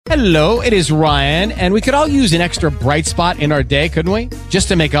Hello, it is Ryan, and we could all use an extra bright spot in our day, couldn't we? Just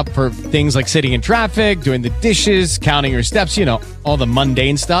to make up for things like sitting in traffic, doing the dishes, counting your steps, you know, all the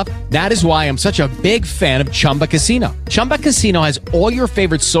mundane stuff. That is why I'm such a big fan of Chumba Casino. Chumba Casino has all your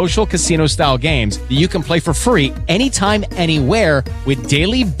favorite social casino-style games that you can play for free anytime, anywhere with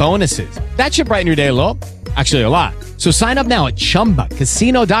daily bonuses. That should brighten your day a little. Actually, a lot. So sign up now at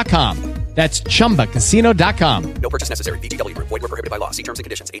ChumbaCasino.com. That's ChumbaCasino.com. No purchase necessary. VGW Group. Void where prohibited by law. See terms and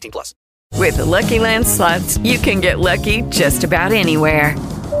conditions. 18 plus. With the Lucky Land Slots, you can get lucky just about anywhere.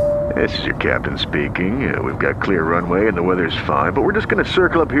 This is your captain speaking. We've got clear runway and the weather's fine, but we're just going to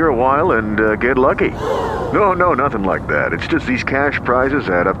circle up here a while and get lucky. No, nothing like that. It's just these cash prizes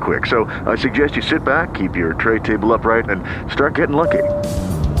add up quick. So I suggest you sit back, keep your tray table upright, and start getting lucky.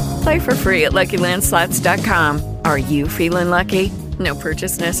 Play for free at LuckyLandSlots.com. Are you feeling lucky? No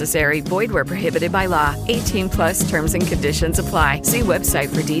purchase necessary. Void where prohibited by law. 18 plus terms and conditions apply. See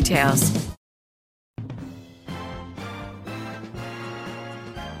website for details.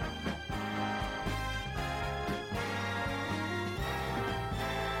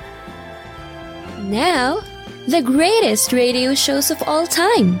 Now, the greatest radio shows of all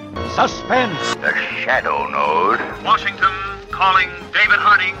time. Suspense. The Shadow Node. Washington calling David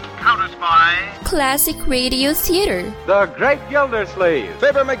Harding, Counter Spy. Classic radio theater. The Great Gildersleeve.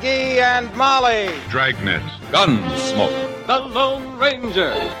 Fibber McGee and Molly. Dragnet. Gunsmoke. The Lone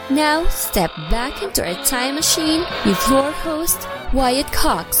Ranger. Now, step back into a time machine with your host, Wyatt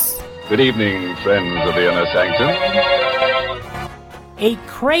Cox. Good evening, friends of the Inner Sanctum. A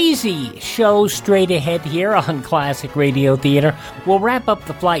crazy show straight ahead here on Classic Radio Theater. We'll wrap up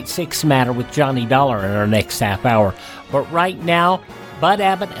the Flight 6 matter with Johnny Dollar in our next half hour. But right now, Bud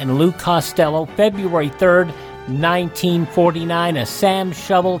Abbott and Lou Costello, February 3rd, 1949, a Sam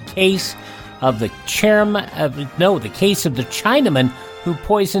Shovel case of the case of the Chinaman who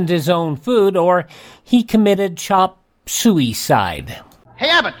poisoned his own food, or he committed suicide. Hey,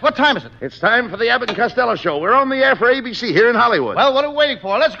 Abbott, what time is it? It's time for the Abbott and Costello Show. We're on the air for ABC here in Hollywood. Well, what are we waiting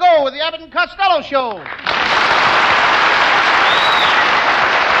for? Let's go with the Abbott and Costello Show.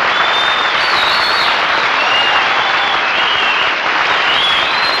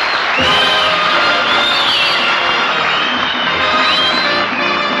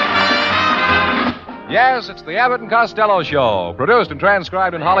 Yes, it's the Abbott and Costello Show, produced and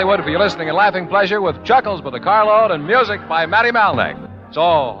transcribed in Hollywood for your listening and laughing pleasure with chuckles by the carload and music by Matty Malnick. So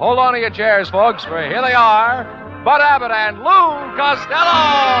hold on to your chairs, folks, for here they are, Bud Abbott and Lou Costello!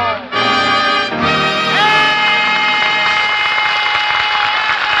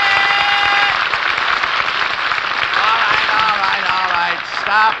 All right.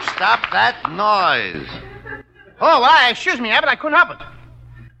 Stop that noise. Oh, well, excuse me, Abbott, I couldn't help it.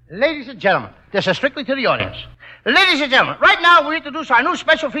 Ladies and gentlemen, this is strictly to the audience. Ladies and gentlemen, right now we introduce our new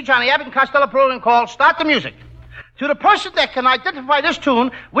special feature on the Abbott and Costello program called Start the Music. To the person that can identify this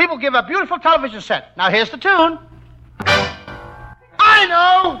tune, we will give a beautiful television set. Now, here's the tune. I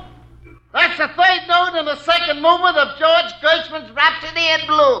know! That's the third note in the second movement of George Gershwin's Rhapsody in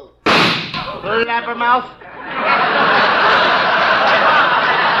Blue. Blabbermouth.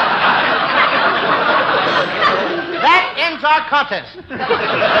 That ends our contest.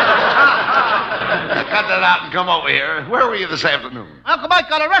 Cut that out and come over here. Where were you this afternoon? Uncle Mike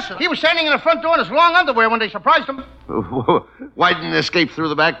got arrested. He was standing in the front door in his long underwear when they surprised him. Why didn't he escape through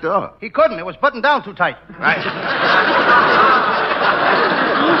the back door? He couldn't. It was buttoned down too tight. Right.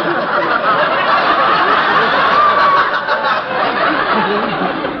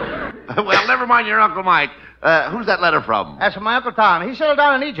 Well, never mind your Uncle Mike. Who's that letter from? That's from my Uncle Tom. He settled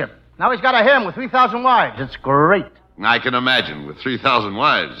down in Egypt. Now he's got a harem with 3,000 wives. It's great. I can imagine, with 3,000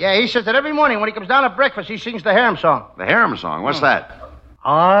 wives. Yeah, he says that every morning when he comes down at breakfast, he sings the harem song. The harem song? What's that?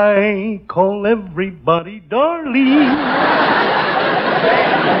 I call everybody darling.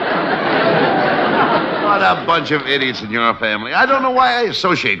 What a bunch of idiots in your family. I don't know why I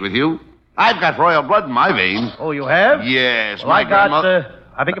associate with you. I've got royal blood in my veins. Oh, you have? Yes. Well, my grandmother...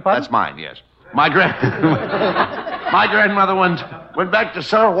 I beg your pardon? That's mine, yes. My grandmother went back to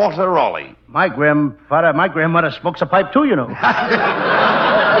Sir Walter Raleigh. My grandmother smokes a pipe, too, you know. You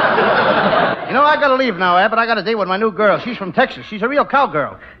know, I gotta leave now, Abbott. I got a date with my new girl. She's from Texas. She's a real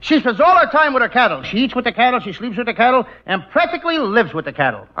cowgirl. She spends all her time with her cattle. She eats with the cattle, she sleeps with the cattle, and practically lives with the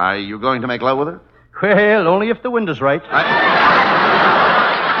cattle. Are you going to make love with her? Well, only if the wind is right.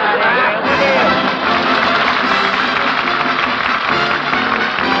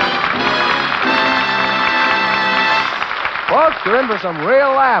 Folks, you're in for some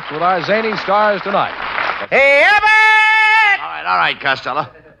real laughs with our zany stars tonight. Hey, Abbott! All right, Costello.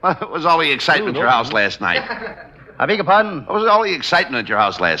 What was all the excitement at your house last night? I beg your pardon? What was all the excitement at your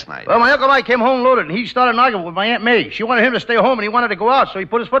house last night? Well, my Uncle Mike came home loaded, and he started arguing with my Aunt May. She wanted him to stay home, and he wanted to go out, so he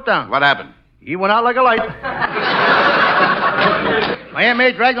put his foot down. What happened? He went out like a light. My Aunt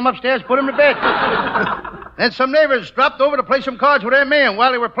May dragged him upstairs, put him to bed. Then some neighbors dropped over to play some cards with Aunt May, and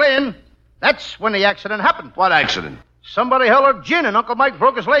while they were playing, that's when the accident happened. What accident? Somebody held a gin, and Uncle Mike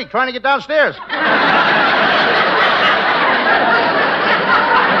broke his leg trying to get downstairs.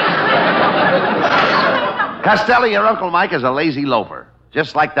 Costello, your Uncle Mike is a lazy loafer,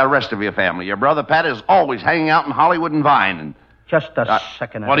 just like the rest of your family. Your brother Pat is always hanging out in Hollywood and Vine. And Just a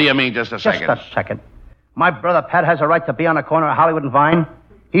second. What do you mean, just a second? Just a second. My brother Pat has a right to be on the corner of Hollywood and Vine.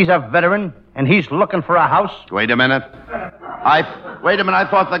 He's a veteran, and he's looking for a house. Wait a minute. I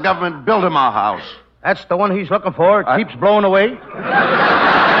thought the government built him a house. That's the one he's looking for. It keeps blowing away.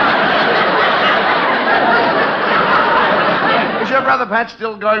 Is your brother Pat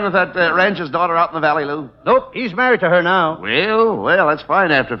still going with that rancher's daughter out in the valley, Lou? Nope, he's married to her now. Well, that's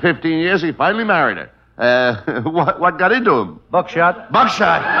fine. After 15 years, he finally married her. What got into him? Buckshot.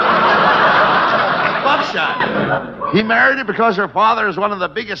 Buckshot. He married her because her father is one of the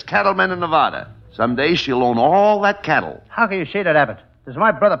biggest cattlemen in Nevada. Someday she'll own all that cattle. How can you say that, Abbott? Does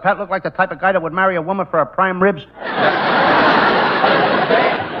my brother Pat look like the type of guy that would marry a woman for her prime ribs?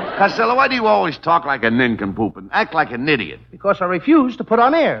 Costello, why do you always talk like a nincompoop and act like an idiot? Because I refuse to put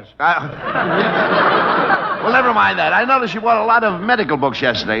on airs. Well, never mind that. I noticed you bought a lot of medical books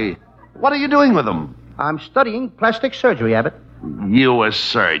yesterday. What are you doing with them? I'm studying plastic surgery, Abbott. You a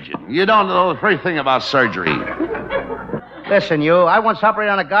surgeon. You don't know the first thing about surgery. Listen, you, I once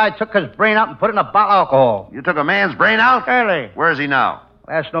operated on a guy, took his brain out and put it in a bottle of alcohol. You took a man's brain out? Early. Where is he now?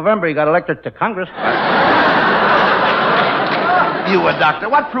 Last November, he got elected to Congress. You a doctor?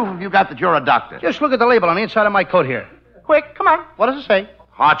 What proof have you got that you're a doctor? Just look at the label on the inside of my coat here. Quick, come on. What does it say?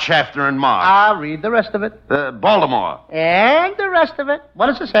 Hartshafter and Mark. I'll read the rest of it. Baltimore. And the rest of it. What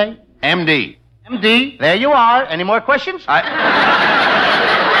does it say? MD. MD. There you are. Any more questions?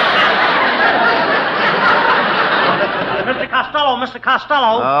 Mr.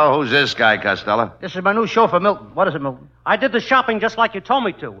 Costello. Oh, who's this guy, Costello? This is my new chauffeur, Milton. What is it, Milton? I did the shopping just like you told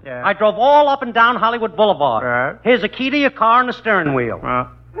me to. Yeah. I drove all up and down Hollywood Boulevard. Here's a key to your car and a steering wheel.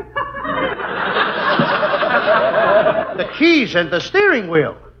 The keys and the steering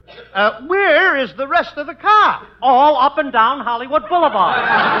wheel. Where is the rest of the car? All up and down Hollywood Boulevard.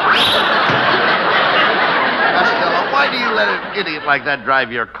 Costello, why do you let an idiot like that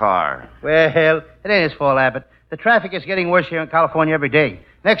drive your car? Well, it ain't his fault, Abbott. The traffic is getting worse here in California every day.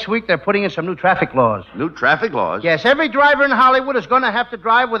 Next week, they're putting in some new traffic laws. New traffic laws? Yes, every driver in Hollywood is going to have to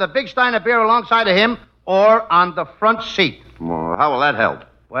drive with a big stein of beer alongside of him or on the front seat. Well, how will that help?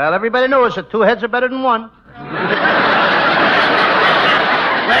 Well, everybody knows that two heads are better than one. Well,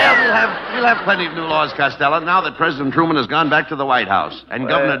 we'll have plenty of new laws, Costello, now that President Truman has gone back to the White House. And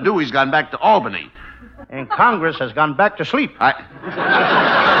Governor Dewey's gone back to Albany. And Congress has gone back to sleep.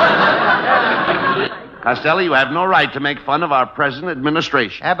 Costello, you have no right to make fun of our present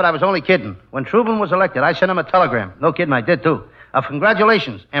administration. Yeah, but I was only kidding. When Truman was elected, I sent him a telegram. No kidding, I did, too. Of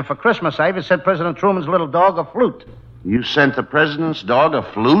congratulations. And for Christmas, I even sent President Truman's little dog a flute. You sent the president's dog a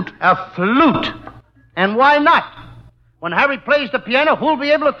flute? A flute. And why not? When Harry plays the piano, who'll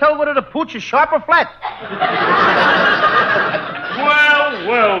be able to tell whether the pooch is sharp or flat?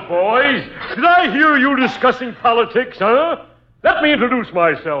 Well, boys. Did I hear you discussing politics, huh? Let me introduce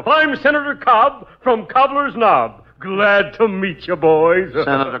myself. I'm Senator Cobb from Cobbler's Knob. Glad to meet you, boys.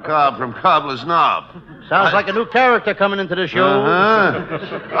 Senator Cobb from Cobbler's Knob. Sounds like a new character coming into the show.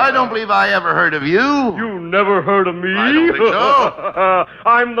 I don't believe I ever heard of you. You never heard of me? I don't think so.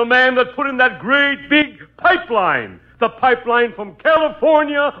 I'm the man that put in that great big pipeline. The pipeline from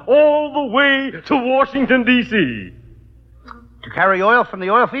California all the way to Washington, D.C. To carry oil from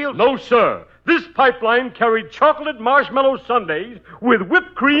the oil fields? No, sir. This pipeline carried chocolate marshmallow sundaes with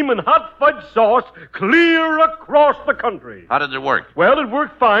whipped cream and hot fudge sauce clear across the country. How did it work? Well, it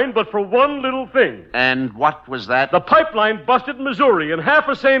worked fine, but for one little thing. And what was that? The pipeline busted in Missouri, and half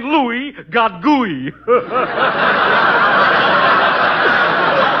of St. Louis got gooey.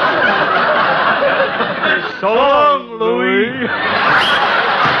 So long, Louis.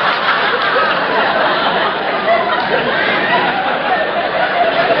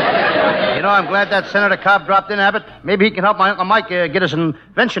 You know, I'm glad that Senator Cobb dropped in, Abbott. Maybe he can help my Uncle Mike get his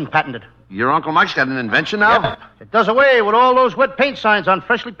invention patented. Your Uncle Mike's got an invention now? Yep. It does away with all those wet paint signs on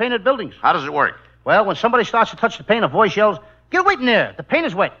freshly painted buildings. How does it work? Well, when somebody starts to touch the paint, a voice yells, "Get away from there! The paint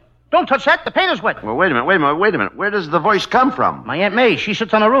is wet! Don't touch that! The paint is wet!" Well, wait a minute. Where does the voice come from? My Aunt May. She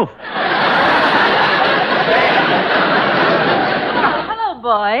sits on the roof. Hello,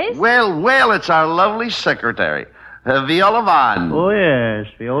 boys. Well, it's our lovely secretary. Viola Vaughn. Oh, yes,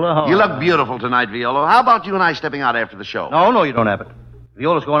 Viola Vaughn. You look beautiful tonight, Viola. How about you and I stepping out after the show? No, you don't have it.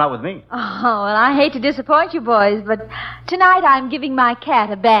 Viola's going out with me. Oh, well, I hate to disappoint you boys, but tonight I'm giving my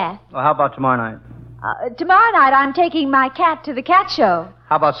cat a bath. Well, how about tomorrow night? Tomorrow night I'm taking my cat to the cat show.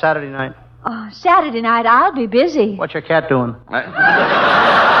 How about Saturday night? Oh, Saturday night I'll be busy. What's your cat doing?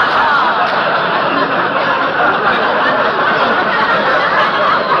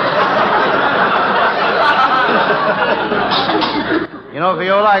 You know,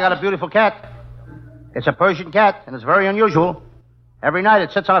 Viola, I got a beautiful cat. It's a Persian cat, and it's very unusual. Every night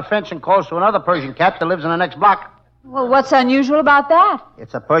it sits on a fence and calls to another Persian cat that lives in the next block. Well, what's unusual about that?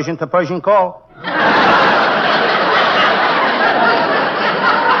 It's a Persian-to-Persian call.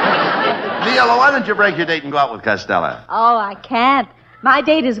 Viola, why don't you break your date and go out with Costello? Oh, I can't. My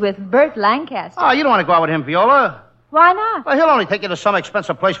date is with Bert Lancaster. Oh, you don't want to go out with him, Viola. Why not? Well, he'll only take you to some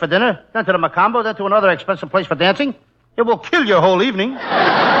expensive place for dinner, then to the Macambo, then to another expensive place for dancing. It will kill your whole evening.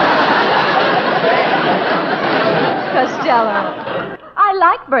 Costello, I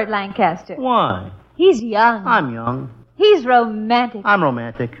like Bert Lancaster. Why? He's young. I'm young. He's romantic. I'm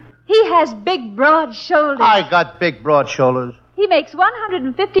romantic. He has big, broad shoulders. I got big, broad shoulders. He makes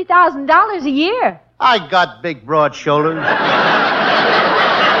 $150,000 a year. I got big, broad shoulders.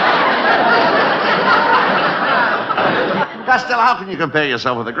 Costello, how can you compare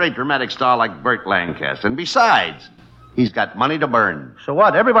yourself with a great dramatic star like Burt Lancaster? And besides, he's got money to burn. So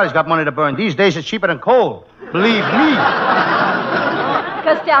what? Everybody's got money to burn. These days it's cheaper than coal. Believe me.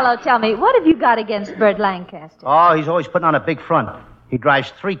 Costello, tell me, what have you got against Bert Lancaster? Oh, he's always putting on a big front. He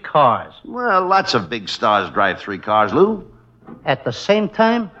drives 3 cars. Well, lots of big stars drive 3 cars, Lou. At the same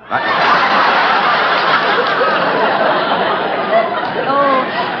time?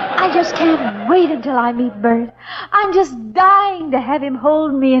 I just can't wait until I meet Bert. I'm just dying to have him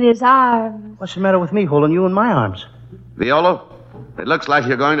hold me in his arms. What's the matter with me holding you in my arms? Viola, it looks like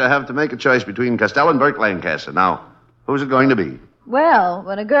you're going to have to make a choice between Costello and Burt Lancaster. Now, who's it going to be? Well,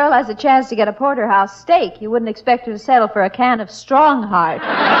 when a girl has a chance to get a porterhouse steak, you wouldn't expect her to settle for a can of Strongheart.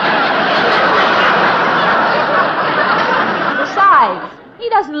 Besides, he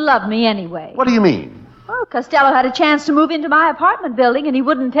doesn't love me anyway. What do you mean? Well, Costello had a chance to move into my apartment building, and he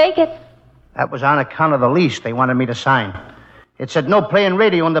wouldn't take it. That was on account of the lease they wanted me to sign. It said no playing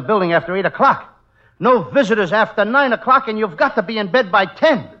radio in the building after 8 o'clock. No visitors after 9 o'clock, and you've got to be in bed by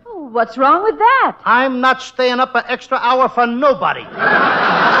 10. Oh, what's wrong with that? I'm not staying up an extra hour for nobody. Oh,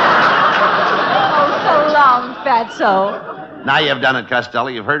 so long, Fatso. Now you've done it, Costello.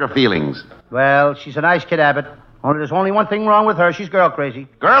 You've hurt her feelings. Well, she's a nice kid, Abbott. Only there's only one thing wrong with her. She's girl crazy.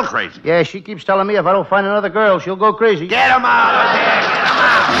 Girl crazy? Yeah, she keeps telling me if I don't find another girl, she'll go crazy. Get him out of here! Get him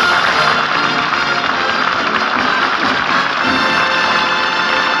out!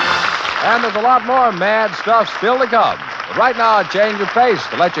 And there's a lot more mad stuff still to come. But right now, a change of pace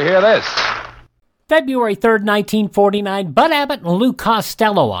to let you hear this. February 3rd, 1949, Bud Abbott and Lou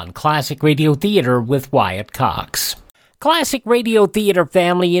Costello on Classic Radio Theater with Wyatt Cox. Classic Radio Theater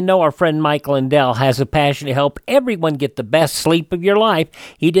family, you know our friend Mike Lindell has a passion to help everyone get the best sleep of your life.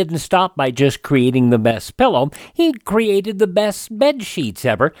 He didn't stop by just creating the best pillow. He created the best bed sheets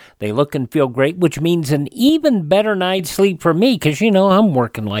ever. They look and feel great, which means an even better night's sleep for me because, you know, I'm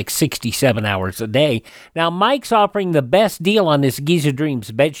working like 67 hours a day. Now, Mike's offering the best deal on his Giza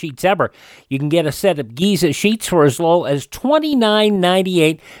Dreams bed sheets ever. You can get a set of Giza sheets for as low as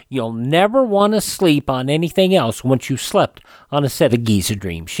 $29.98. You'll never want to sleep on anything else once you slept on a set of Giza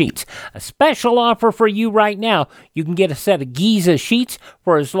Dream sheets. A special offer for you right now. You can get a set of Giza sheets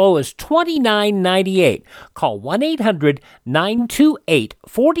for as low as $29.98. Call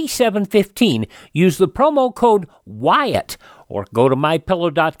 1-800-928-4715. Use the promo code Wyatt. Or go to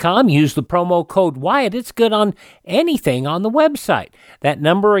MyPillow.com, use the promo code Wyatt. It's good on anything on the website. That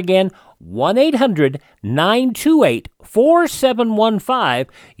number again, 1-800-928-4715.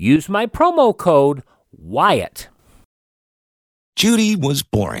 Use my promo code Wyatt. Judy was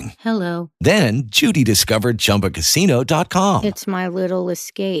boring. Hello. Then Judy discovered ChumbaCasino.com. It's my little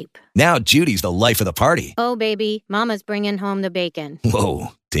escape. Now Judy's the life of the party. Oh, baby, mama's bringing home the bacon. Whoa,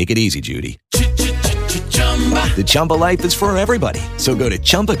 take it easy, Judy. The Chumba life is for everybody. So go to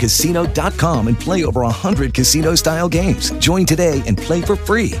ChumbaCasino.com and play over 100 casino-style games. Join today and play for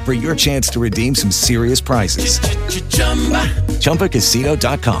free for your chance to redeem some serious prizes.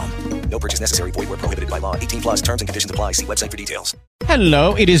 ChumbaCasino.com. No purchase necessary. Void where prohibited by law. 18 plus terms and conditions apply. See website for details.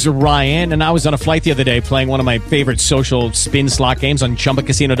 Hello, it is Ryan, and I was on a flight the other day playing one of my favorite social spin slot games on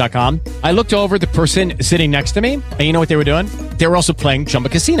ChumbaCasino.com. I looked over at the person sitting next to me, and you know what they were doing? they were also playing Chumba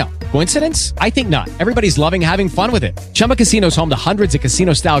Casino. Coincidence? I think not. Everybody's loving having fun with it. Chumba Casino is home to hundreds of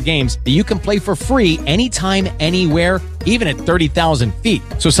casino-style games that you can play for free anytime, anywhere, even at 30,000 feet.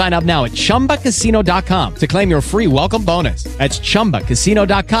 So sign up now at ChumbaCasino.com to claim your free welcome bonus. That's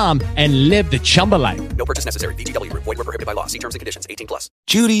ChumbaCasino.com and live the Chumba life. No purchase necessary. VGW. Void were prohibited by law. See terms and conditions. 18+.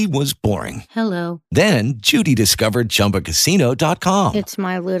 Judy was boring. Hello. Then Judy discovered ChumbaCasino.com. It's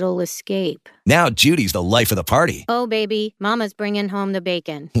my little escape. Now Judy's the life of the party. Oh, baby, mama's bringing home the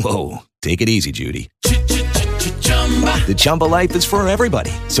bacon. Whoa, take it easy, Judy. The Chumba life is for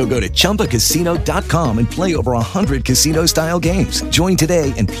everybody. So go to ChumbaCasino.com and play over 100 casino-style games. Join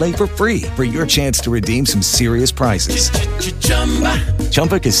today and play for free for your chance to redeem some serious prizes.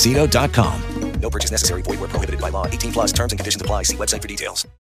 ChumbaCasino.com. No purchase necessary. Void were prohibited by law. 18+. Terms and conditions apply. See website for details.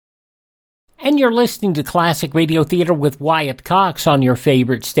 And you're listening to Classic Radio Theater with Wyatt Cox on your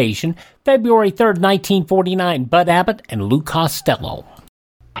favorite station. February 3rd, 1949. Bud Abbott and Lou Costello.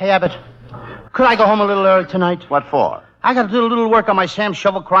 Hey, Abbott, could I go home a little early tonight? What for? I got to do a little work on my Sam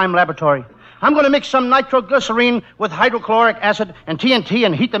Shovel crime laboratory. I'm going to mix some nitroglycerine with hydrochloric acid and TNT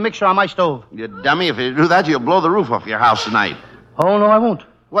and heat the mixture on my stove. You dummy, if you do that, you'll blow the roof off your house tonight. Oh, no, I won't.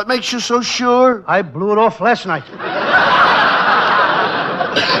 What makes you so sure? I blew it off last night.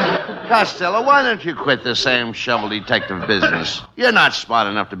 Costello, why don't you quit the Sam Shovel detective business? You're not smart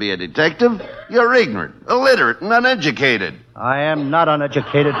enough to be a detective. You're ignorant, illiterate, and uneducated. I am not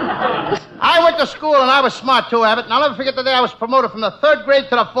uneducated. I went to school and I was smart too, Abbott, and I'll never forget the day I was promoted from the 3rd grade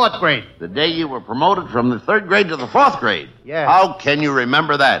to the 4th grade. The day you were promoted from the 3rd grade to the 4th grade? Yeah. How can you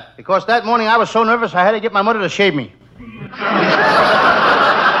remember that? Because that morning I was so nervous I had to get my mother to shave me.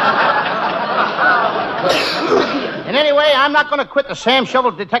 And anyway, I'm not going to quit the Sam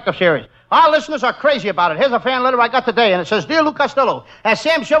Shovel Detective Series. Our listeners are crazy about it. Here's a fan letter I got today, and it says, Dear Lou Costello, as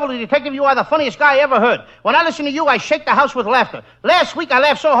Sam Shovel the Detective, you are the funniest guy I ever heard. When I listen to you, I shake the house with laughter. Last week, I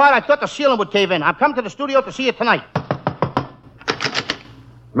laughed so hard I thought the ceiling would cave in. I'm coming to the studio to see you tonight.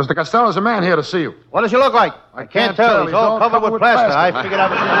 Mr. Costello, there's a man here to see you. What does he look like? I can't tell. He's all covered with plaster. I figured I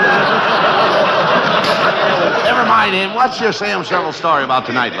was... Never mind him. What's your Sam Shovel story about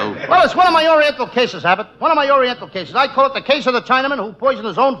tonight, Lou? Well, it's one of my Oriental cases, Abbott. One of my Oriental cases. I call it the case of the Chinaman who poisoned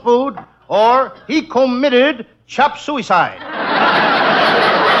his own food, or he committed chop suicide.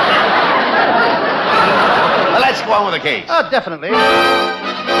 Well, let's go on with the case. Oh, definitely.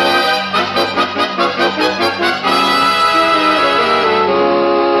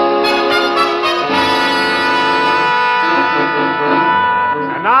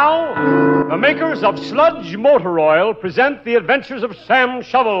 And now, the makers of Sludge Motor Oil present the adventures of Sam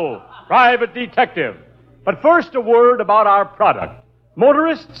Shovel, private detective. But first, a word about our product.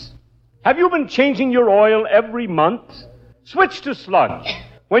 Motorists, have you been changing your oil every month? Switch to Sludge.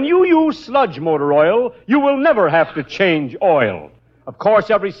 When you use Sludge Motor Oil, you will never have to change oil. Of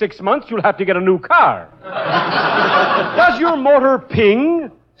course, every 6 months, you'll have to get a new car. Does your motor ping?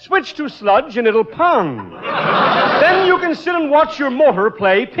 Switch to Sludge and it'll pong. Then you can sit and watch your motor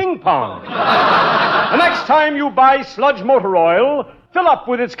play ping pong. The next time you buy Sludge Motor Oil, fill up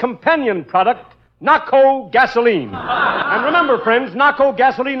with its companion product, Naco Gasoline. And remember, friends, Naco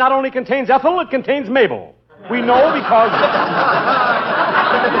Gasoline not only contains ethyl, it contains Mabel. We know because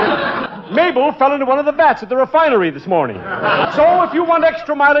Mabel fell into one of the vats at the refinery this morning. So if you want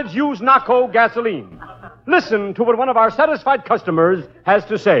extra mileage, use Naco Gasoline. Listen to what one of our satisfied customers has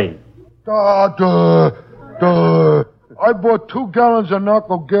to say. I bought 2 gallons of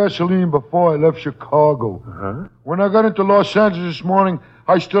Naco gasoline before I left Chicago. Uh-huh. When I got into Los Angeles this morning,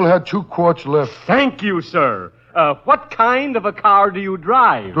 I still had 2 quarts left. Thank you, sir. What kind of a car do you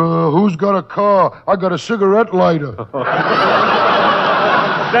drive? Who's got a car? I got a cigarette lighter.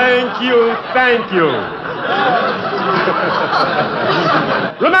 Thank you.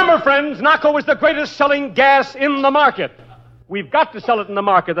 Remember, friends, Naco is the greatest selling gas in the market. We've got to sell it in the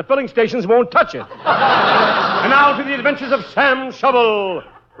market. The filling stations won't touch it. And now to the adventures of Sam Shovel,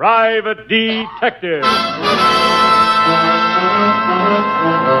 private detective.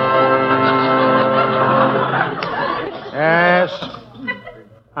 Yes,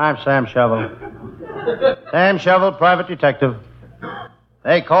 I'm Sam Shovel. Sam Shovel, private detective.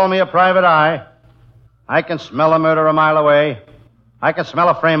 They call me a private eye. I can smell a murder a mile away. I can smell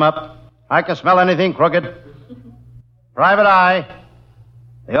a frame-up. I can smell anything crooked. Private eye.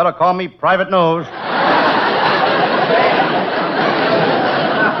 They ought to call me private nose.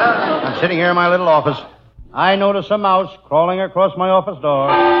 I'm sitting here in my little office. I notice a mouse crawling across my office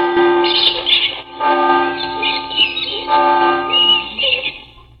door.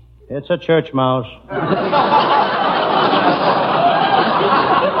 It's a church mouse.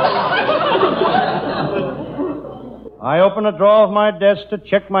 I open the drawer of my desk to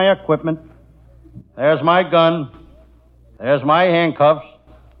check my equipment. There's my gun. There's my handcuffs.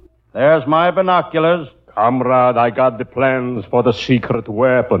 There's my binoculars. Comrade, I got the plans for the secret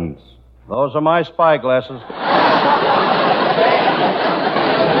weapons. Those are my spy glasses.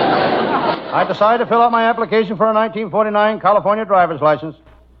 I decided to fill out my application for a 1949 California driver's license.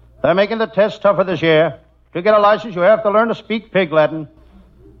 They're making the test tougher this year. To get a license, you have to learn to speak pig Latin.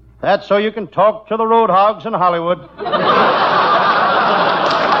 That's so you can talk to the road hogs in Hollywood.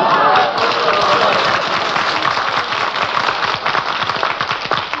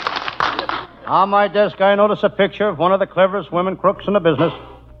 On my desk, I notice a picture of one of the cleverest women crooks in the business.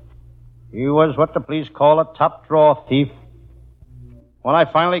 She was what the police call a top drawer thief. When I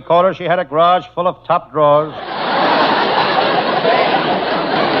finally caught her, she had a garage full of top drawers.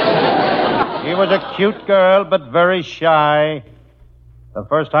 She was a cute girl, but very shy. The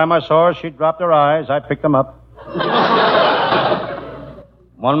first time I saw her, she dropped her eyes. I picked them up.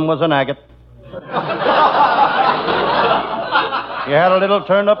 One was an agate. She had a little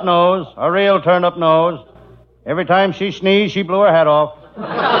turned-up nose, a real turned-up nose. Every time she sneezed, she blew her hat off.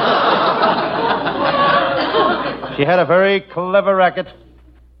 She had a very clever racket.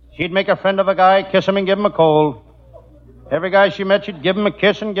 She'd make a friend of a guy, kiss him, and give him a cold. Every guy she met, she'd give him a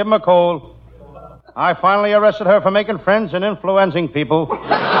kiss and give him a cold. I finally arrested her for making friends and influencing people.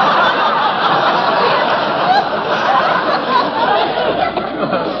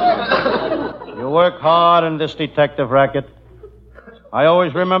 You work hard in this detective racket. I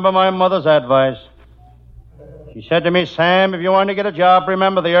always remember my mother's advice. She said to me, Sam, if you want to get a job,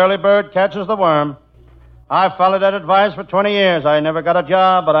 remember the early bird catches the worm. I followed that advice for 20 years. I never got a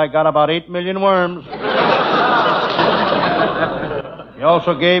job, but I got about 8 million worms. She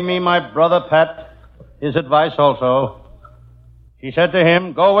also gave me my brother Pat his advice also. She said to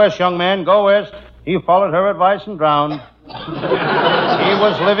him, go west, young man, go west. He followed her advice and drowned. He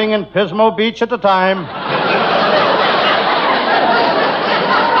was living in Pismo Beach at the time.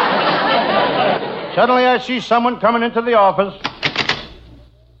 Suddenly I see someone coming into the office.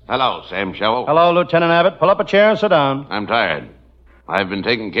 Hello, Sam Shovel. Hello, Lieutenant Abbott. Pull up a chair and sit down. I'm tired. I've been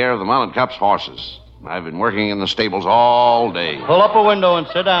taking care of the mounted cop's horses. I've been working in the stables all day. Pull up a window and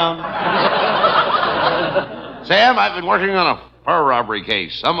sit down. Sam, I've been working on a fur robbery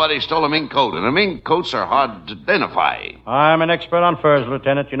case. Somebody stole a mink coat, and the mink coats are hard to identify. I'm an expert on furs,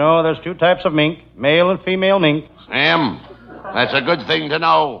 Lieutenant. You know, there's two types of mink, male and female mink. Sam, that's a good thing to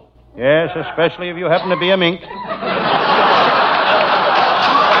know. Yes, especially if you happen to be a mink.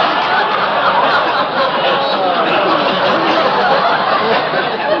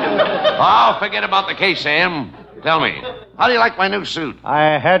 Oh, forget about the case, Sam. Tell me, how do you like my new suit?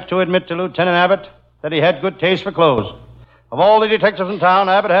 I had to admit to Lieutenant Abbott that he had good taste for clothes. Of all the detectives in town,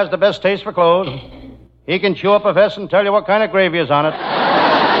 Abbott has the best taste for clothes. He can chew up a vest and tell you what kind of gravy is on it.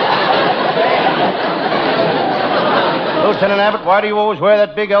 Lieutenant Abbott, why do you always wear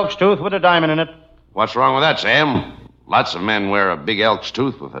that big elk's tooth with a diamond in it? What's wrong with that, Sam? Lots of men wear a big elk's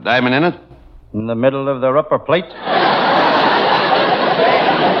tooth with a diamond in it. In the middle of their upper plate?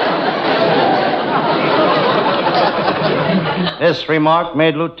 This remark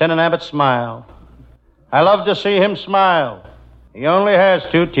made Lieutenant Abbott smile. I love to see him smile. He only has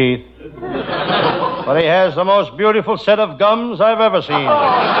 2 teeth. But he has the most beautiful set of gums I've ever seen.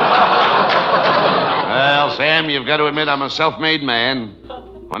 Well, Sam, you've got to admit I'm a self-made man.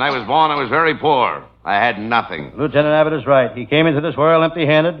 When I was born, I was very poor. I had nothing. Lieutenant Abbott is right. He came into this world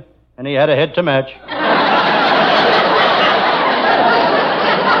empty-handed, and he had a head to match.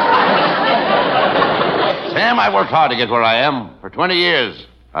 Sam, I worked hard to get where I am. For 20 years,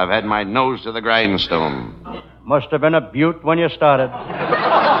 I've had my nose to the grindstone. Must have been a beaut when you started.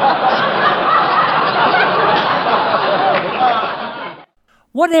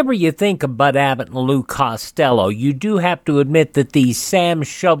 Whatever you think of Bud Abbott and Lou Costello, you do have to admit that these Sam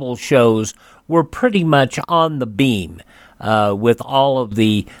Shovel shows were pretty much on the beam with all of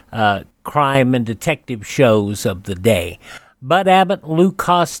the crime and detective shows of the day. Bud Abbott and Lou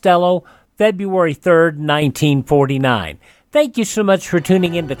Costello, February 3rd, 1949. Thank you so much for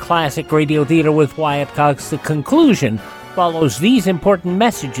tuning in to Classic Radio Theater with Wyatt Cox. The conclusion follows these important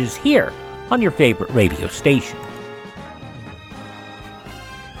messages here on your favorite radio station.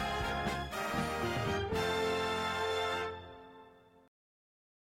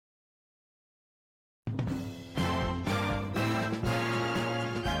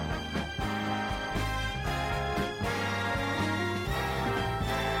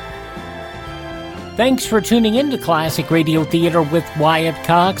 Thanks for tuning in to Classic Radio Theater with Wyatt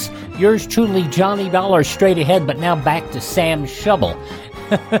Cox. Yours truly, Johnny Dollar, straight ahead, but now back to Sam Shovel.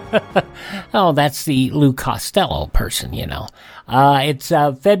 Oh, that's the Lou Costello person, you know. It's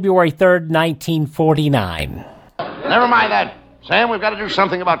February 3rd, 1949. Never mind that. Sam, we've got to do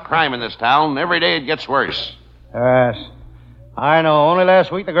something about crime in this town. Every day it gets worse. Yes. I know. Only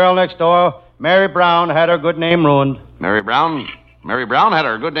last week the girl next door, Mary Brown, had her good name ruined. Mary Brown? Mary Brown had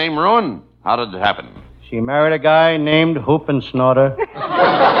her good name ruined? How did it happen? She married a guy named Hoop and Snorter.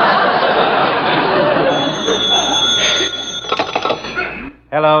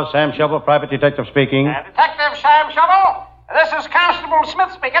 Hello, Sam Shovel, private detective speaking. Detective Sam Shovel, this is Constable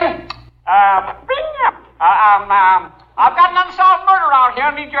Smith speaking. I've got an unsolved murder out here.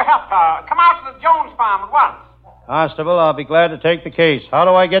 I need your help. Come out to the Jones farm at once. Constable, I'll be glad to take the case. How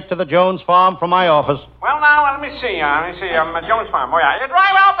do I get to the Jones farm from my office? Well, now, let me see. Jones farm. Oh, yeah. You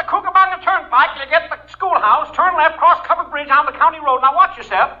drive out the Kookaburra Turnpike, you get the schoolhouse, turn left, cross covered bridge on the county road. Now, watch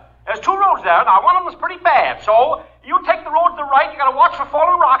yourself. There's two roads there. Now, one of them is pretty bad. So, you take the road to the right, you gotta watch for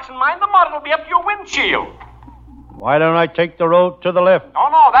falling rocks and mind the mud. It'll be up to your windshield. Why don't I take the road to the left? Oh,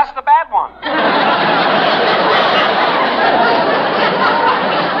 no, that's the bad one.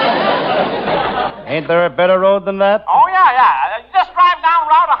 Ain't there a better road than that? Oh, yeah. Just drive down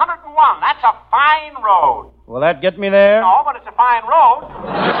Route 101. That's a fine road. Will that get me there? No, but it's a fine road.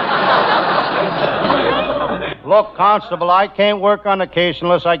 Look, Constable, I can't work on the case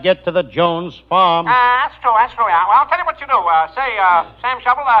unless I get to the Jones farm. That's true, yeah. Well, I'll tell you what you do. Sam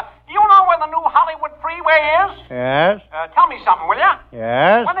Shovel, you know where the new Hollywood freeway is? Yes? Tell me something, will you?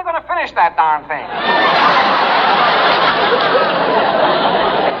 Yes? When are they going to finish that darn thing?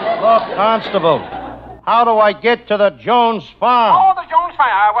 Look, Constable, how do I get to the Jones farm? Oh, the Jones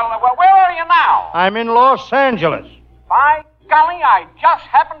farm. Well, where are you now? I'm in Los Angeles. By golly, I just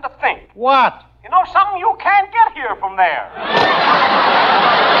happened to think. What? You know something? You can't get here from there.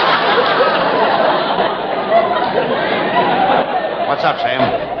 What's up, Sam?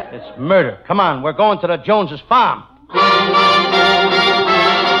 It's murder. Come on, we're going to the Joneses' farm.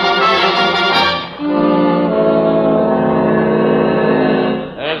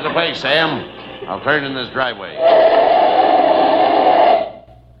 There's the place, Sam. I'll turn in this driveway.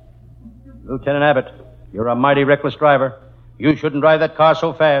 Lieutenant Abbott, you're a mighty reckless driver. You shouldn't drive that car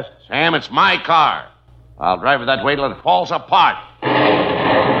so fast. Sam, it's my car. I'll drive it that way till it falls apart.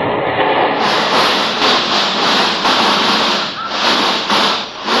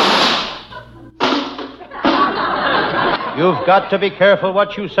 You've got to be careful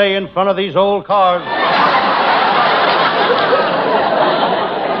what you say in front of these old cars.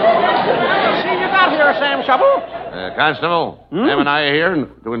 See you got here, Sam Shovel. Constable, Sam and I are here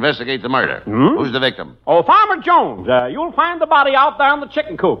to investigate the murder. Who's the victim? Oh, Farmer Jones. You'll find the body out there in the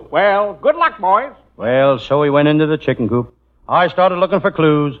chicken coop. Well, good luck, boys. Well, so he went into the chicken coop. I started looking for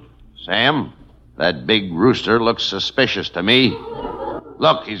clues. Sam, that big rooster looks suspicious to me.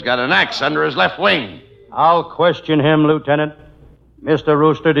 Look, he's got an axe under his left wing. I'll question him, Lieutenant. Mr.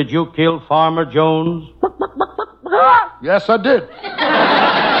 Rooster, did you kill Farmer Jones? Yes, I did.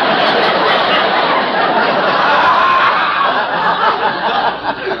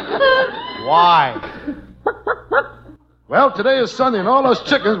 Why? Well, today is Sunday, and all us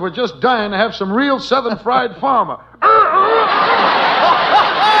chickens were just dying to have some real Southern fried farmer.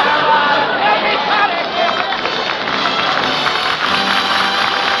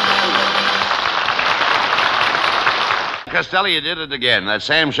 Costello, you did it again. That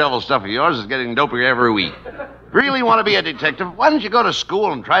Sam Shovel stuff of yours is getting dopier every week. Really want to be a detective? Why don't you go to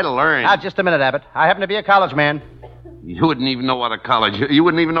school and try to learn? Now, just a minute, Abbott. I happen to be a college man. You wouldn't even know what a college... You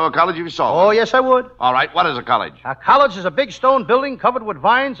wouldn't even know a college if you saw one. Oh, yes, I would. All right, what is a college? A college is a big stone building covered with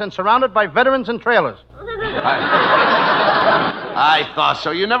vines and surrounded by veterans and trailers. I thought so.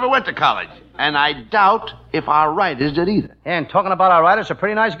 You never went to college. And I doubt if our writers did either. And talking about our writers, are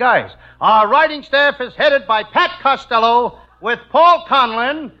pretty nice guys. Our writing staff is headed by Pat Costello with Paul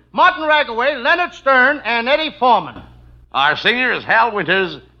Conlin, Martin Ragaway, Leonard Stern, and Eddie Foreman. Our singer is Hal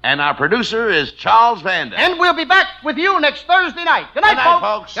Winters, and our producer is Charles Vander. And we'll be back with you next Thursday night. Good night,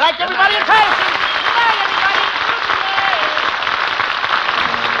 folks. Good night, everybody in Patterson. Good night, everybody.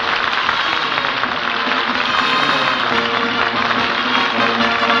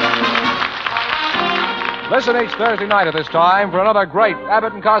 Listen each Thursday night at this time for another great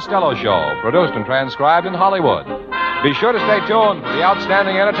Abbott and Costello show, produced and transcribed in Hollywood. Be sure to stay tuned for the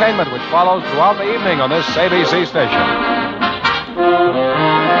outstanding entertainment which follows throughout the evening on this ABC station.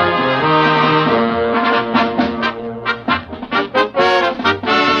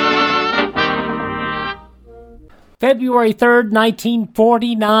 February 3rd,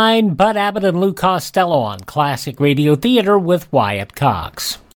 1949, Bud Abbott and Lou Costello on Classic Radio Theater with Wyatt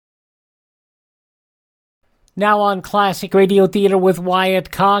Cox. Now on Classic Radio Theater with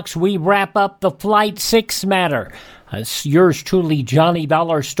Wyatt Cox, we wrap up the Flight 6 matter. It's yours truly, Johnny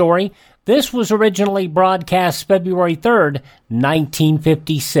Dollar story. This was originally broadcast February 3rd,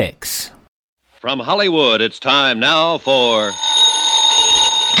 1956. From Hollywood, it's time now for...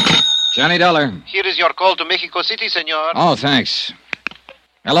 Johnny Dollar. Here is your call to Mexico City, senor. Oh, thanks.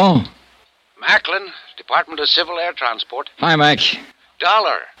 Hello? Macklin, Department of Civil Air Transport. Hi, Mac.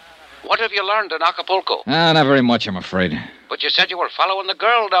 Dollar, what have you learned in Acapulco? Not very much, I'm afraid. But you said you were following the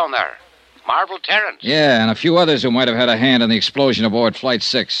girl down there, Marvel Terrence. Yeah, and a few others who might have had a hand in the explosion aboard Flight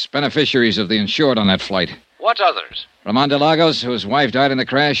 6. Beneficiaries of the insured on that flight. What others? Ramon de Lagos, whose wife died in the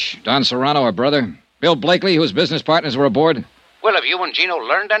crash. Don Serrano, her brother. Bill Blakely, whose business partners were aboard. Well, have you and Gino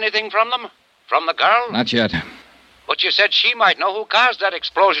learned anything from them? From the girl? Not yet. But you said she might know who caused that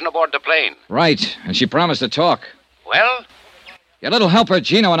explosion aboard the plane. Right, and she promised to talk. Well? Your little helper,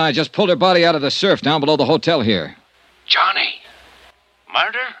 Gino, and I just pulled her body out of the surf down below the hotel here. Johnny?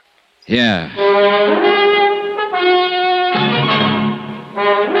 Murder? Yeah.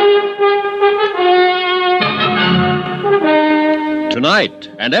 Tonight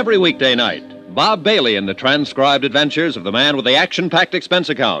and every weekday night, Bob Bailey in the transcribed adventures of the man with the action-packed expense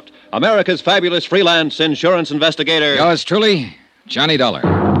account, America's fabulous freelance insurance investigator. Yours truly, Johnny Dollar.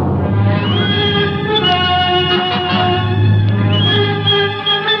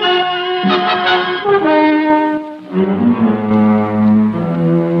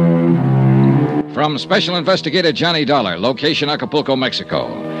 From Special Investigator Johnny Dollar, location Acapulco,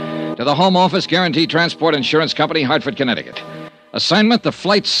 Mexico, to the Home Office Guaranteed Transport Insurance Company, Hartford, Connecticut. Assignment, the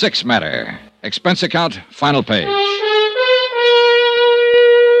Flight 6 matter. Expense account, final page.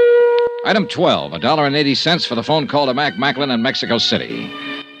 Item 12, $1.80 for the phone call to Mac Macklin in Mexico City.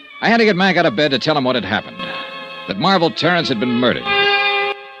 I had to get Mac out of bed to tell him what had happened. That Marvel Terrence had been murdered.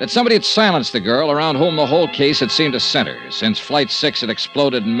 That somebody had silenced the girl around whom the whole case had seemed to center, since Flight 6 had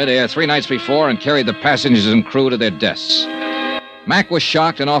exploded in midair 3 nights before and carried the passengers and crew to their deaths. Mac was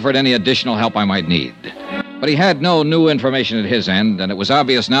shocked and offered any additional help I might need. But he had no new information at his end, and it was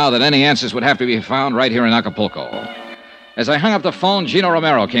obvious now that any answers would have to be found right here in Acapulco. As I hung up the phone, Gino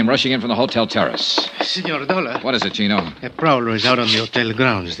Romero came rushing in from the hotel terrace. Senor Dollar. What is it, Gino? A prowler is out on the hotel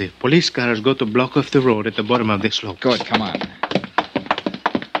grounds. The police cars go to block off the road at the bottom of the slope. Good, come on.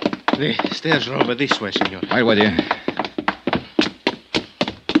 The stairs are over this way, senor. Right with you.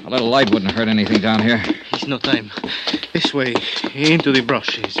 A little light wouldn't hurt anything down here. It's no time. This way, into the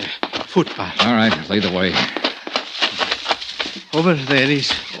brush, is a footpath. All right, lead the way. Over there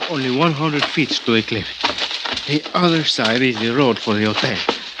is only 100 feet to a cliff. The other side is the road for the hotel.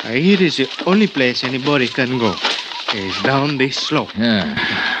 Here is the only place anybody can go. It's down this slope.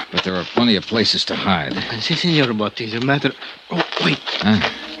 Yeah, but there are plenty of places to hide. Si, senor, but it's a matter... Oh, wait. Huh?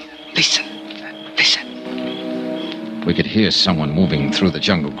 Listen. We could hear someone moving through the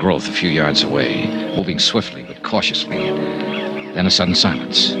jungle growth a few yards away, moving swiftly but cautiously. Then a sudden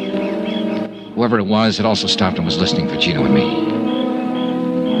silence. Whoever it was had also stopped and was listening for Gino and me.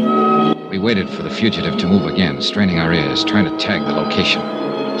 We waited for the fugitive to move again, straining our ears, trying to tag the location.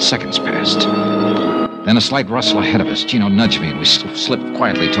 Seconds passed. Then a slight rustle ahead of us. Gino nudged me and we slipped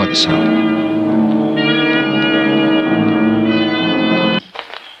quietly toward the sound.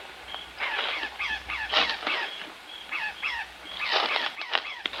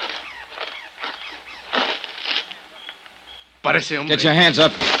 Get your hands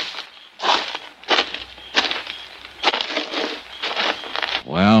up.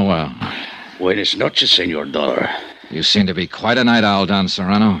 Well. Buenas noches, Senor Dollar. You seem to be quite a night owl, Don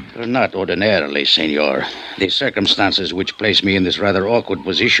Serrano. Not ordinarily, Senor. The circumstances which place me in this rather awkward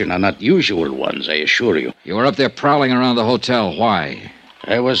position are not usual ones, I assure you. You were up there prowling around the hotel. Why?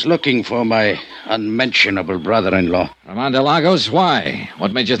 I was looking for my unmentionable brother-in-law. Ramon de Lagos? Why?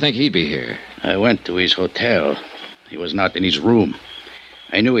 What made you think he'd be here? I went to his hotel. He was not in his room.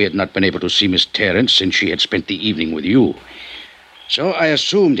 I knew he had not been able to see Miss Terrence since she had spent the evening with you. So I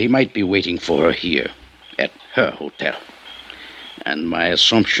assumed he might be waiting for her here, at her hotel. And my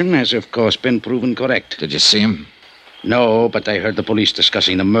assumption has, of course, been proven correct. Did you see him? No, but I heard the police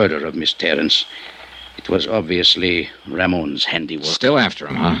discussing the murder of Miss Terrence. It was obviously Ramon's handiwork. Still after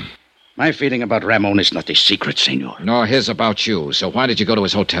him, huh? My feeling about Ramon is not a secret, senor. Nor his about you. So why did you go to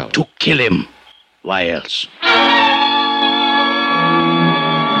his hotel? To kill him. Why else?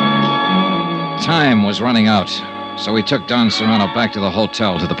 Time was running out, so we took Don Serrano back to the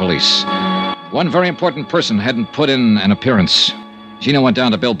hotel to the police. One very important person hadn't put in an appearance. Gino went down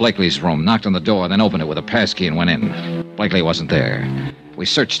to Bill Blakely's room, knocked on the door, then opened it with a passkey and went in. Blakely wasn't there. We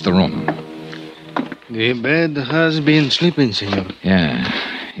searched the room. The bed has been sleeping, senor. Yeah,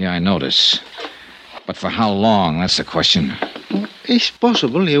 I notice. But for how long? That's the question. It's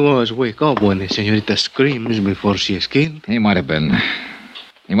possible he was wake up when the senorita screams before she is killed. He might have been.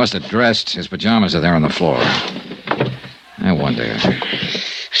 He must have dressed. His pajamas are there on the floor. I wonder.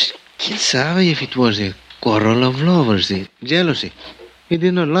 Quién sabe if it was a quarrel of lovers, the jealousy. He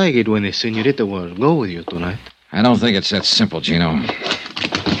did not like it when the senorita was go with you tonight. I don't think it's that simple, Gino.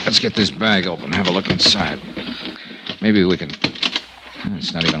 Let's get this bag open, have a look inside. Maybe we can...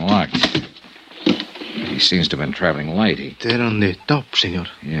 It's not even locked. He seems to have been traveling light. There on the top, senor.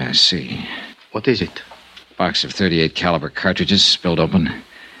 Yeah, I see. What is it? Box of .38 caliber cartridges spilled open.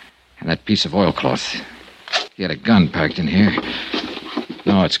 And that piece of oilcloth. He had a gun packed in here.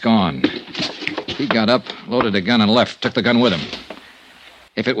 No, it's gone. He got up, loaded a gun, and left. Took the gun with him.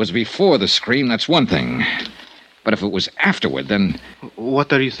 If it was before the scream, that's one thing. But if it was afterward, then...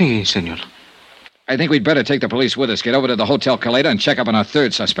 What are you thinking, senor? I think we'd better take the police with us, get over to the Hotel Caleta, and check up on our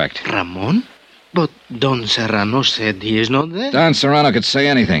third suspect. Ramon? But Don Serrano said he is not there. Don Serrano could say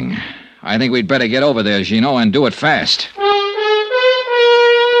anything. I think we'd better get over there, Gino, and do it fast.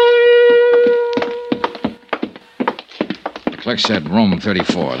 The clerk said room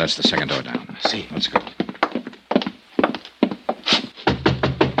 34. That's the second door down. See. Let's go.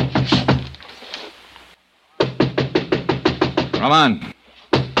 Roman!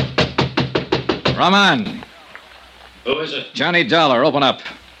 Roman! Who is it? Johnny Dollar, open up.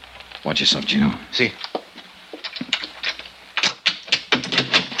 Watch yourself, Gino. See.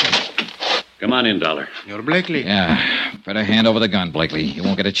 Come on in, Dollar. You're Blakely. Yeah. Better hand over the gun, Blakely. You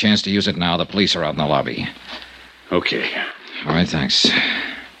won't get a chance to use it now. The police are out in the lobby. Okay. All right, thanks.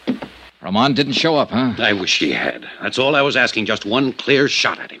 Ramon didn't show up, huh? I wish he had. That's all I was asking, just one clear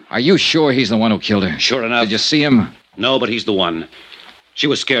shot at him. Are you sure he's the one who killed her? Sure enough. Did you see him? No, but he's the one. She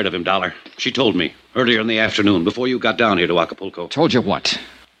was scared of him, Dollar. She told me earlier in the afternoon, before you got down here to Acapulco. Told you what?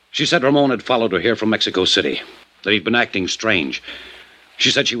 She said Ramon had followed her here from Mexico City, that he'd been acting strange. She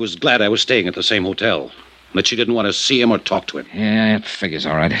said she was glad I was staying at the same hotel, that she didn't want to see him or talk to him. Yeah, it figures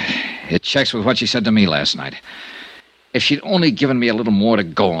all right. It checks with what she said to me last night. If she'd only given me a little more to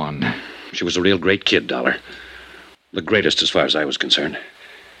go on. She was a real great kid, Dollar. The greatest as far as I was concerned.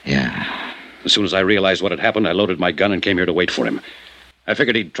 Yeah. As soon as I realized what had happened, I loaded my gun and came here to wait for him. I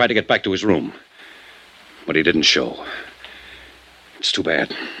figured he'd try to get back to his room. But he didn't show. It's too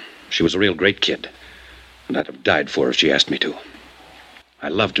bad. She was a real great kid. And I'd have died for her if she asked me to. I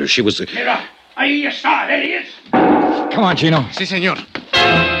loved her. She was a... Mira, ahí está. There he is. Come on, Gino. Si, senor.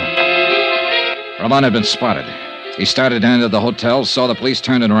 Ramon had been spotted. He started to enter the hotel, saw the police,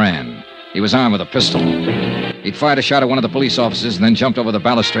 turned and ran. He was armed with a pistol. He'd fired a shot at one of the police officers and then jumped over the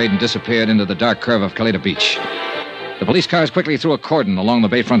balustrade and disappeared into the dark curve of Caleta Beach. The police cars quickly threw a cordon along the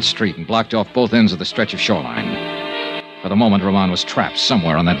bayfront street and blocked off both ends of the stretch of shoreline. For the moment, Ramon was trapped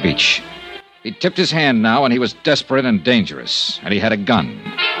somewhere on that beach. He'd tipped his hand now, and he was desperate and dangerous, and he had a gun.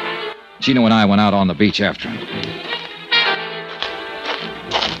 Gino and I went out on the beach after him.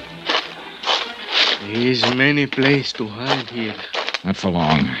 There's many places to hide here. Not for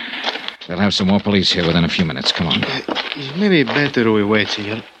long. They'll have some more police here within a few minutes. Come on. It's maybe better we wait,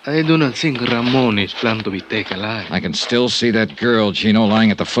 senor. I do not think Ramon is planned to be taken alive. I can still see that girl, Gino, lying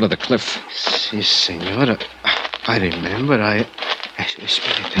at the foot of the cliff. Si, senor. I remember.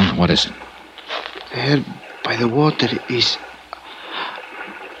 Espérate. What is it? There by the water is...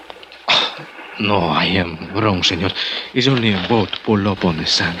 No, I am wrong, senor. It's only a boat pulled up on the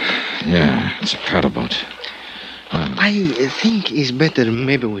sand. Yeah, it's a paddle boat. I think it's better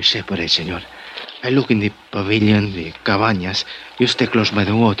maybe we separate, senor. I look in the pavilion, the cabañas. You stay close by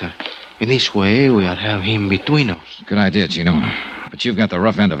the water. In this way, we'll have him between us. Good idea, Gino. But you've got the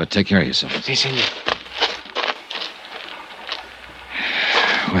rough end of it. Take care of yourself. Si, senor.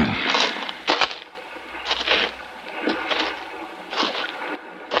 Well...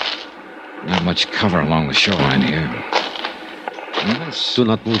 Not much cover along the shoreline here. Yes. Do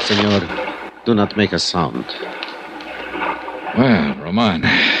not move, senor. Do not make a sound. Well, Roman.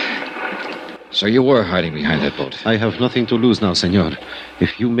 So you were hiding behind that boat. I have nothing to lose now, senor.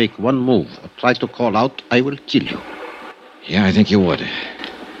 If you make one move, try to call out, I will kill you. Yeah, I think you would.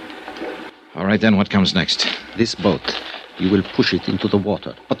 All right, then, what comes next? This boat. You will push it into the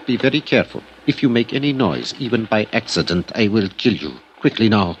water. But be very careful. If you make any noise, even by accident, I will kill you. Quickly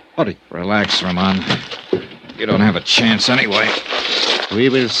now. Hurry. Relax, Ramon. You don't have a chance anyway. We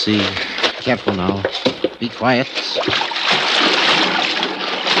will see. Careful now. Be quiet.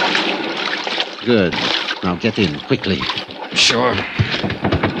 Good. Now get in, quickly. Sure.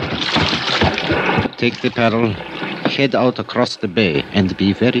 Take the paddle, head out across the bay, and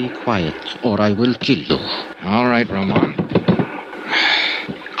be very quiet, or I will kill you. All right, Ramon.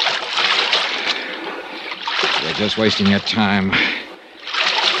 just wasting your time.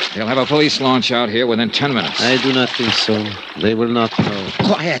 They'll have a police launch out here within 10 minutes. I do not think so. They will not know.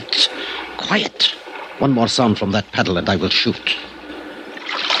 Quiet! Quiet! One more sound from that pedal and I will shoot.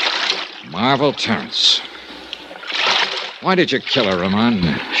 Marvel Terrence. Why did you kill her, Ramon?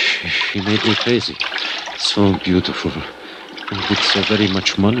 She made me crazy. So beautiful. And with so very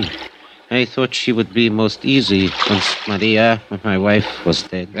much money. I thought she would be most easy once Maria, my wife, was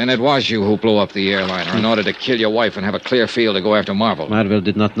dead. Then it was you who blew up the airliner in order to kill your wife and have a clear field to go after Marvel. Marvel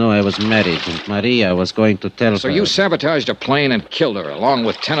did not know I was married, and Maria was going to tell her. So you sabotaged a plane and killed her, along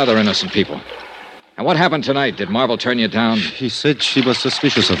with 10 other innocent people. And what happened tonight? Did Marvel turn you down? She said she was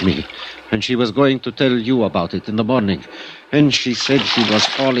suspicious of me, and she was going to tell you about it in the morning. And she said she was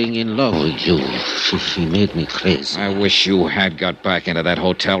falling in love with you. She made me crazy. I wish you had got back into that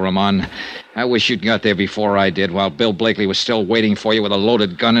hotel, Ramon. I wish you'd got there before I did, while Bill Blakely was still waiting for you with a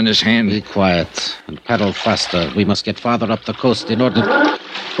loaded gun in his hand. Be quiet and paddle faster. We must get farther up the coast in order...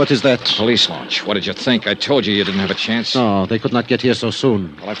 What is that? Police launch. What did you think? I told you didn't have a chance. No, they could not get here so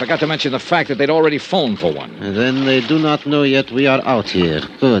soon. Well, I forgot to mention the fact that they'd already phoned for one. And then they do not know yet we are out here.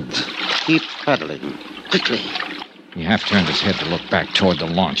 Good. Keep paddling. Quickly. He half turned his head to look back toward the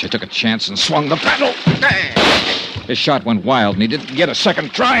launch. I took a chance and swung the paddle. His shot went wild, and he didn't get a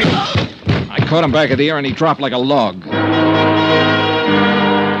second try. I caught him back of the ear, and he dropped like a log.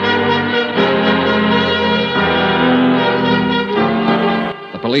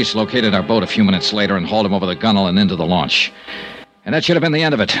 The police located our boat a few minutes later and hauled him over the gunwale and into the launch. And that should have been the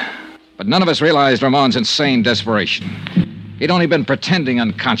end of it. But none of us realized Ramon's insane desperation. He'd only been pretending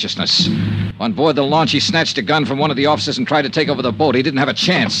unconsciousness. On board the launch, he snatched a gun from one of the officers and tried to take over the boat. He didn't have a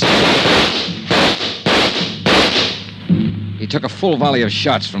chance. He took a full volley of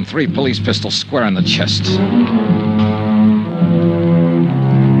shots from 3 police pistols square in the chest.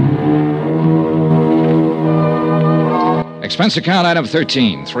 Expense account item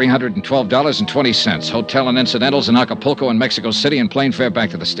 13, $312.20. Hotel and incidentals in Acapulco and Mexico City and plane fare back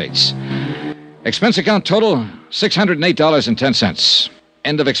to the States. Expense account total, $608.10.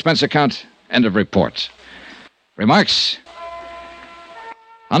 End of expense account, end of report. Remarks?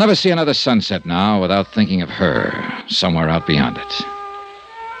 I'll never see another sunset now without thinking of her somewhere out beyond it.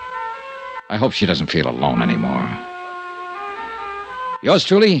 I hope she doesn't feel alone anymore. Yours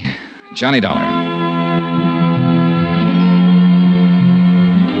truly, Johnny Dollar.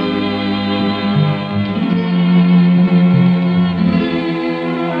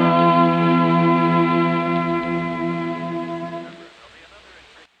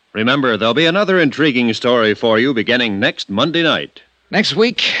 Remember, there'll be another intriguing story for you beginning next Monday night. Next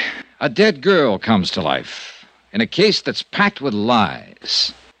week, a dead girl comes to life in a case that's packed with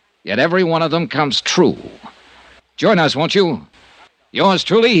lies. Yet every one of them comes true. Join us, won't you? Yours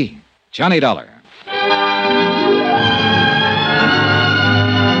truly, Johnny Dollar.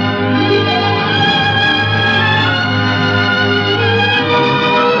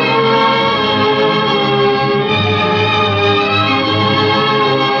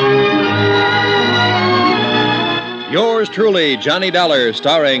 Yours truly, Johnny Dollar,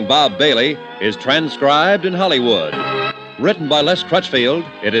 starring Bob Bailey, is transcribed in Hollywood. Written by Les Crutchfield,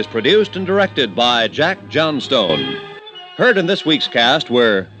 it is produced and directed by Jack Johnstone. Heard in this week's cast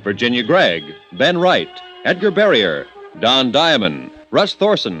were Virginia Gregg, Ben Wright, Edgar Barrier, Don Diamond, Russ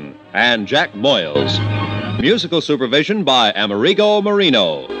Thorson, and Jack Moyles. Musical supervision by Amerigo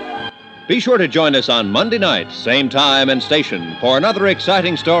Marino. Be sure to join us on Monday night, same time and station, for another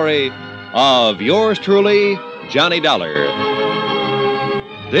exciting story of yours truly, Johnny Dollar.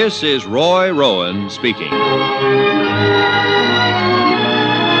 This is Roy Rowan speaking.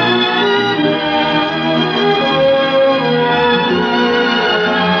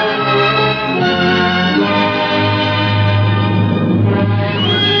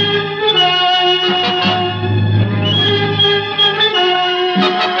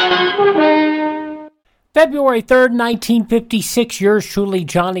 February 3rd, 1956, yours truly,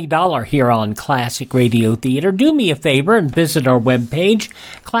 Johnny Dollar, here on Classic Radio Theater. Do me a favor and visit our webpage,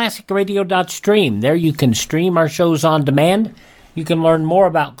 classicradio.stream. There you can stream our shows on demand. You can learn more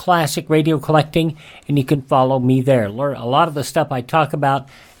about classic radio collecting, and you can follow me there. Learn a lot of the stuff I talk about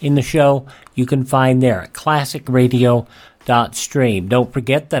in the show, you can find there at classicradio.stream. Don't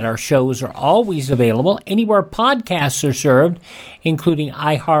forget that our shows are always available anywhere podcasts are served, including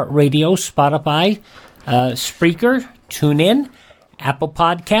iHeartRadio, Spotify, Spreaker, TuneIn, Apple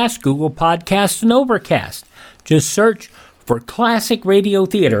Podcasts, Google Podcasts, and Overcast. Just search for Classic Radio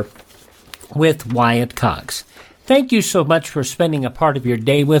Theater with Wyatt Cox. Thank you so much for spending a part of your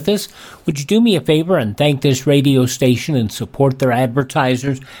day with us. Would you do me a favor and thank this radio station and support their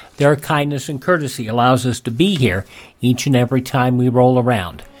advertisers? Their kindness and courtesy allows us to be here each and every time we roll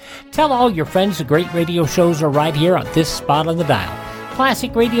around. Tell all your friends the great radio shows are right here on this spot on the dial.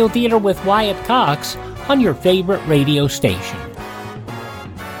 Classic Radio Theater with Wyatt Cox on your favorite radio station.